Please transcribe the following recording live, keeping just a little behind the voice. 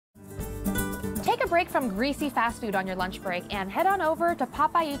break from greasy fast food on your lunch break and head on over to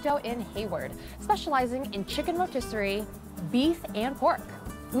Papaito in Hayward, specializing in chicken rotisserie, beef, and pork.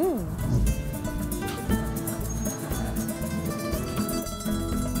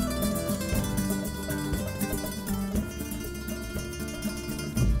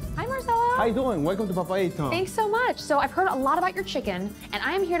 Hi, Marcelo. How you doing? Welcome to Papaito. Thanks so much. So I've heard a lot about your chicken, and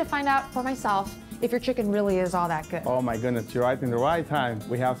I am here to find out for myself if your chicken really is all that good. Oh my goodness, you're right in the right time.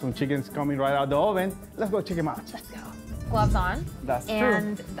 We have some chickens coming right out of the oven. Let's go check them out. Let's go. Gloves on. That's true.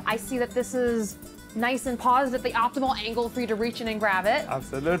 And I see that this is nice and paused at the optimal angle for you to reach in and grab it.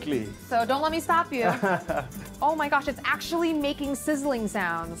 Absolutely. So don't let me stop you. Oh my gosh, it's actually making sizzling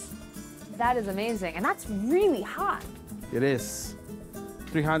sounds. That is amazing. And that's really hot. It is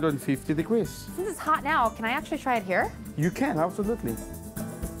 350 degrees. Since it's hot now, can I actually try it here? You can, absolutely.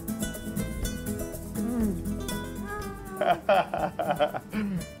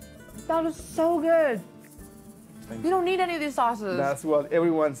 That is so good. You don't need any of these sauces. That's what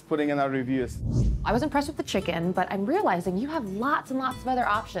everyone's putting in our reviews. I was impressed with the chicken, but I'm realizing you have lots and lots of other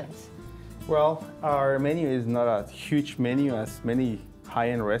options. Well, our menu is not a huge menu as many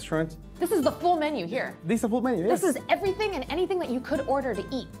high-end restaurants. This is the full menu here. This is a full menu, yes. This is everything and anything that you could order to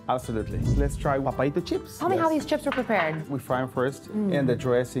eat. Absolutely. Let's try Papaito chips. Tell me how these chips were prepared. We fry them first, and the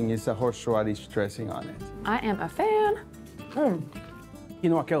dressing is a horseradish dressing on it. I am a fan. You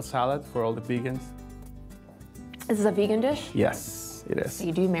know, a kale salad for all the vegans? This is a vegan dish? Yes, it is. So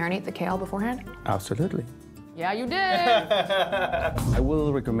you do marinate the kale beforehand? Absolutely. Yeah, you did. I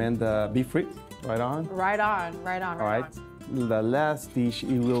will recommend the beef rib, right on. Right on, right on, All right. The last dish,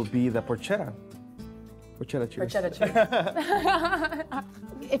 it will be the porchetta. Porchetta cheese. Porchetta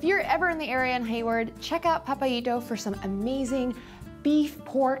cheese. If you're ever in the area in Hayward, check out Papaito for some amazing beef,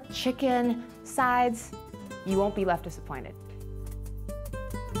 pork, chicken sides. You won't be left disappointed.